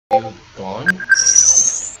you gone?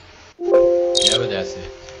 Yeah, but that's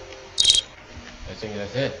it. I think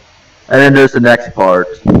that's it. And then there's the next part.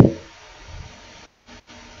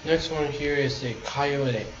 Next one here is a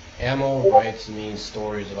Coyote. Ammo writes mean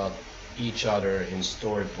stories about each other in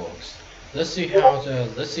storybooks. Let's see how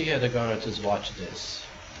they're gonna just watch this.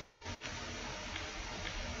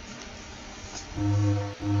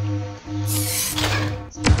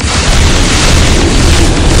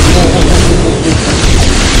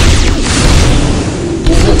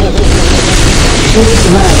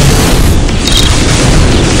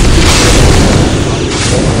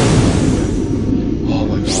 Oh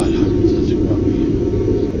my god, such a puppy.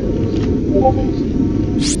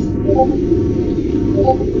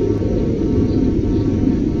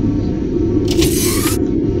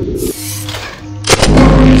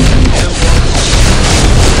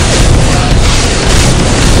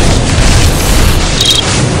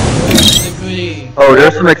 Oh,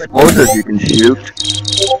 there's some explosives you can shoot.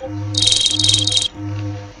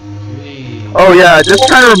 Oh yeah, this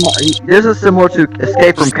kind of this is similar to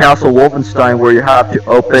Escape from Castle Wolfenstein, where you have to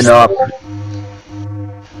open up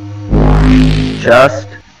chest.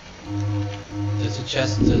 There's a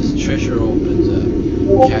chest, there's treasure opens,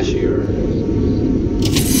 a cashier.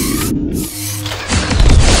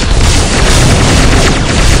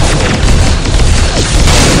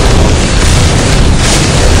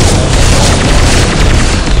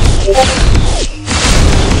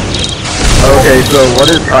 Okay, so what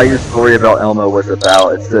is how your story about Elmo was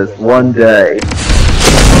about? It says one day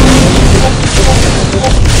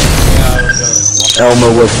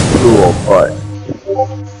Elmo was cool, but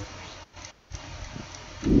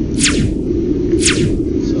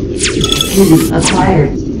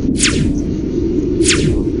acquired.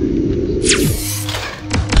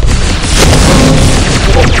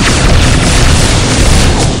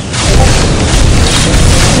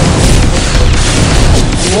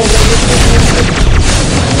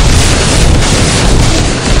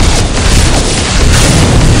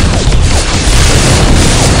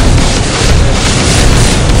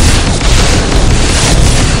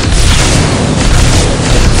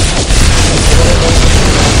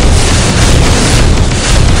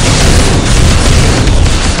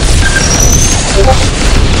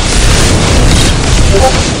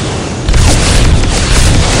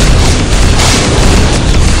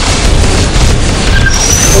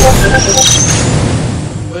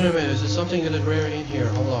 Wait a minute, there's something in the rare in here,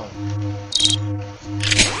 hold on.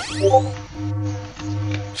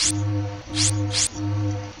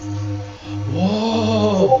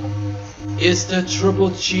 Whoa! It's the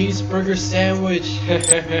triple cheeseburger sandwich!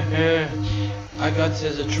 I got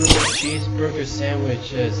this a triple cheeseburger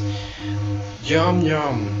sandwich. Yum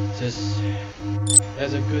yum. This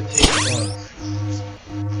has a good taste on it.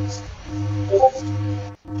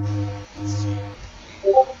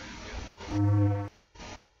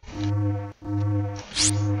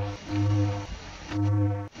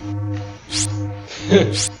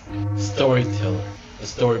 Storyteller, a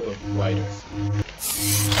storybook writer.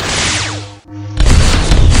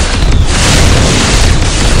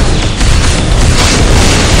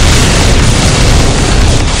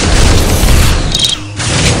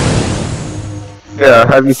 yeah,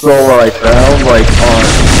 have you saw what I found, like, on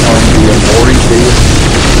the Mori page?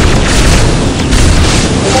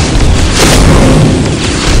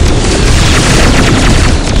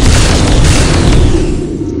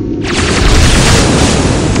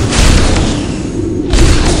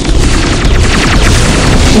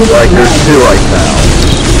 Like, there's two I found.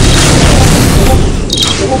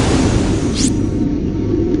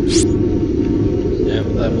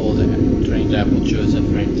 Apple, drink apple juice,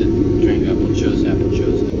 drink apple juice, apple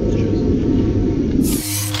juice, apple juice.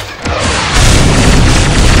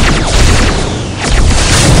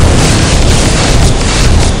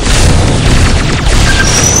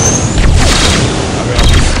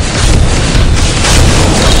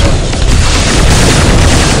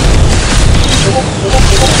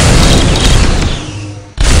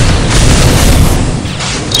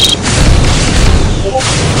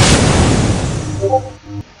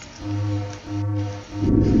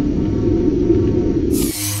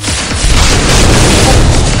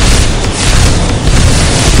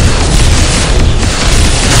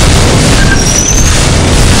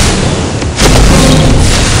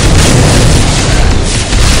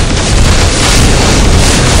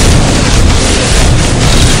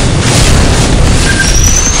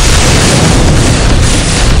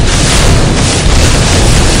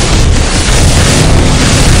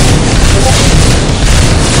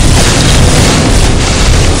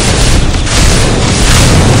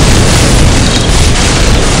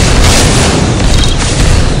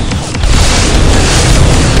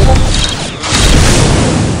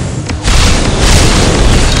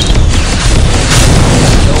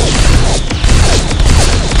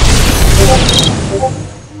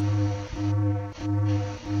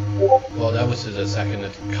 Well, that was the second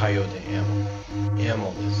coyote ammo.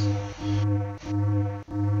 Ammo this.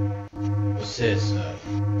 What's this?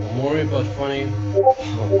 Omori but funny?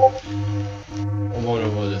 I wonder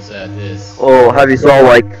what is that this. Oh, have you saw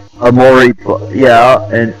like Amori? Yeah,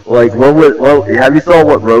 and like what have you saw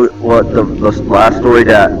what the last story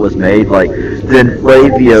that was made? Like then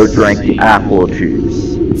Flavio drank apple juice.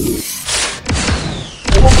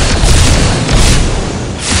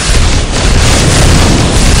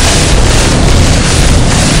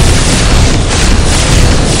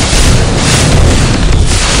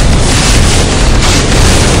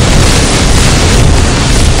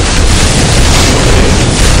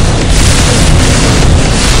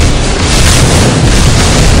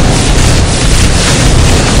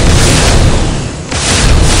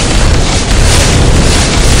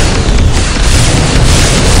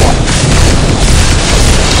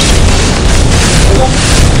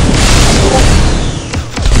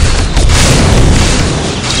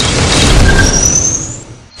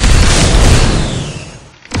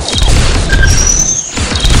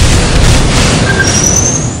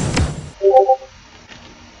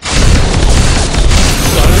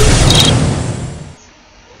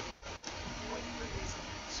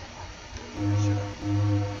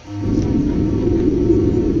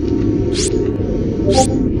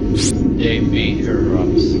 They beat her up.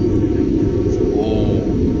 Oh.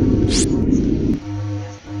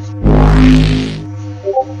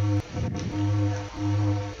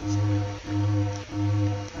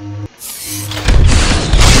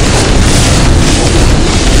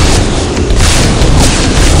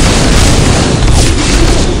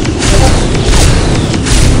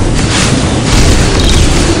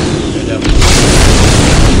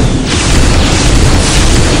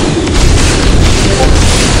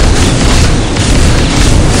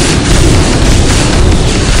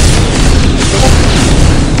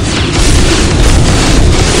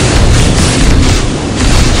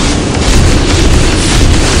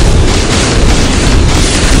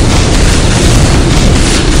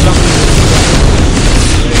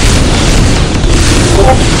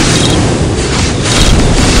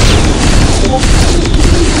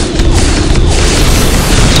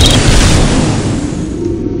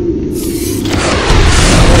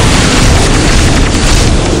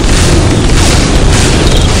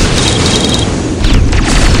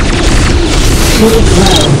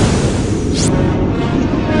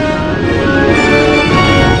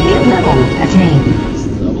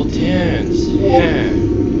 Level 10s.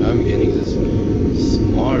 Yeah. I'm getting this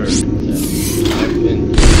smarter. I've been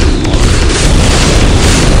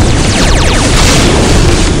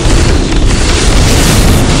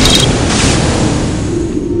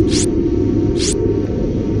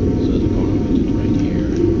So the corner put it right here.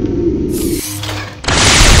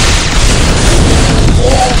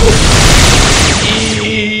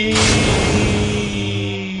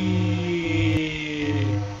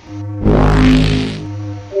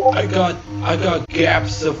 I got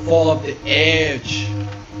gaps to fall off the edge.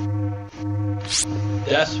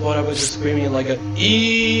 That's what I was just screaming like a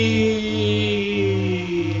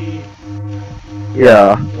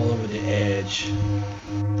Yeah. Fall over the edge.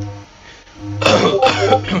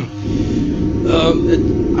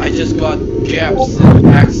 I just got gaps and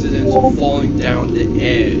accidents of falling down the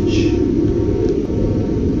edge.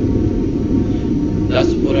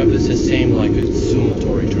 That's what I was just saying like a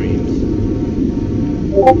Sumotori Dreams.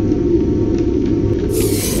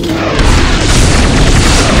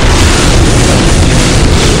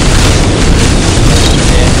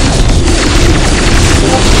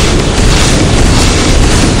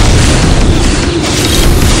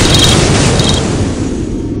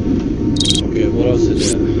 Okay, what else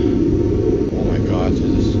is there? Oh my god,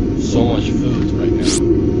 there's so much food right now.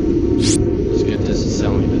 Let's get this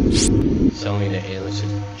selling the aliens.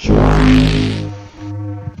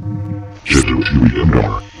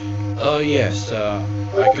 Oh yes, I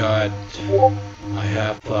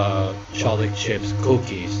have chocolate chips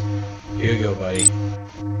cookies. Here you go, buddy.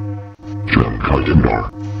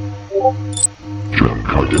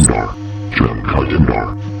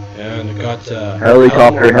 And I got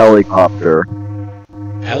Helicopter.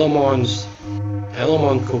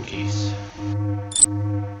 Alamon cookies.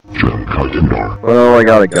 Well, I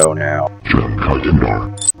gotta go now.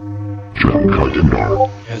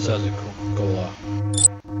 Here's other Coca-Cola.